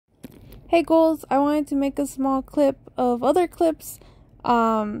Hey goals, I wanted to make a small clip of other clips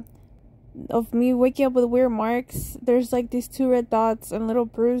um of me waking up with weird marks. There's like these two red dots and little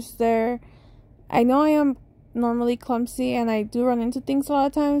bruise there. I know I am normally clumsy and I do run into things a lot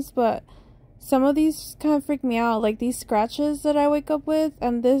of times, but some of these kind of freak me out, like these scratches that I wake up with,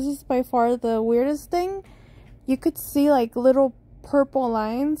 and this is by far the weirdest thing. You could see like little purple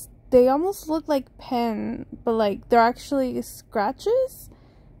lines. They almost look like pen, but like they're actually scratches.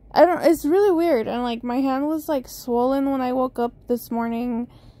 It's really weird, and like my hand was like swollen when I woke up this morning.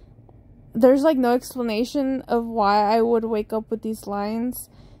 There's like no explanation of why I would wake up with these lines.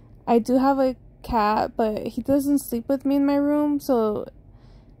 I do have a cat, but he doesn't sleep with me in my room, so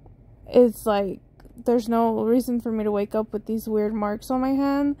it's like there's no reason for me to wake up with these weird marks on my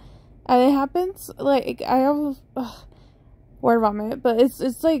hand. And it happens like I have word vomit, but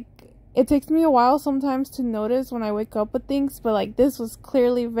it's like it takes me a while sometimes to notice when I wake up with things, but like this was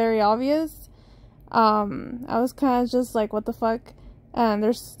clearly very obvious. I was kind of just like, what the fuck? And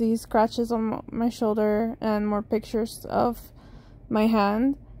there's these scratches on my shoulder and more pictures of my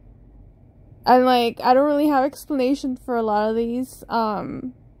hand. And like, I don't really have explanation for a lot of these.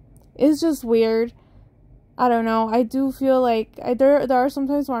 It's just weird. I don't know. I do feel like there are some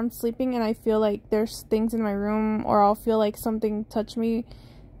times where I'm sleeping and I feel like there's things in my room, or I'll feel like something touch me,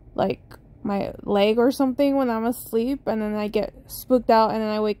 like my leg or something when I'm asleep, and then I get spooked out and then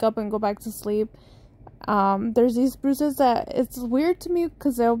I wake up and go back to sleep. There's these bruises that it's weird to me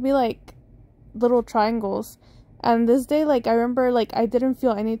because they'll be like little triangles, and this day, like, I remember like I didn't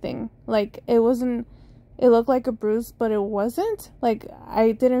feel anything. Like it looked like a bruise, but it wasn't. Like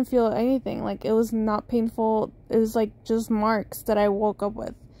I didn't feel anything. Like it was not painful. It was like just marks that I woke up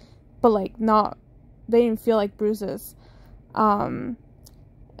with, but like they didn't feel like bruises. And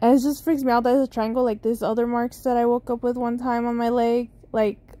it just freaks me out that it's a triangle. Like there's other marks that I woke up with one time on my leg,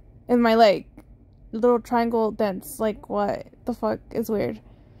 like in my leg, little triangle dents. Like what the fuck is weird.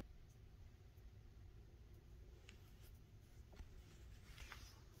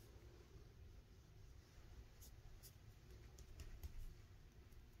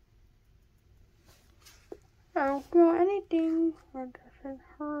 I don't feel anything. Or does it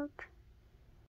hurt?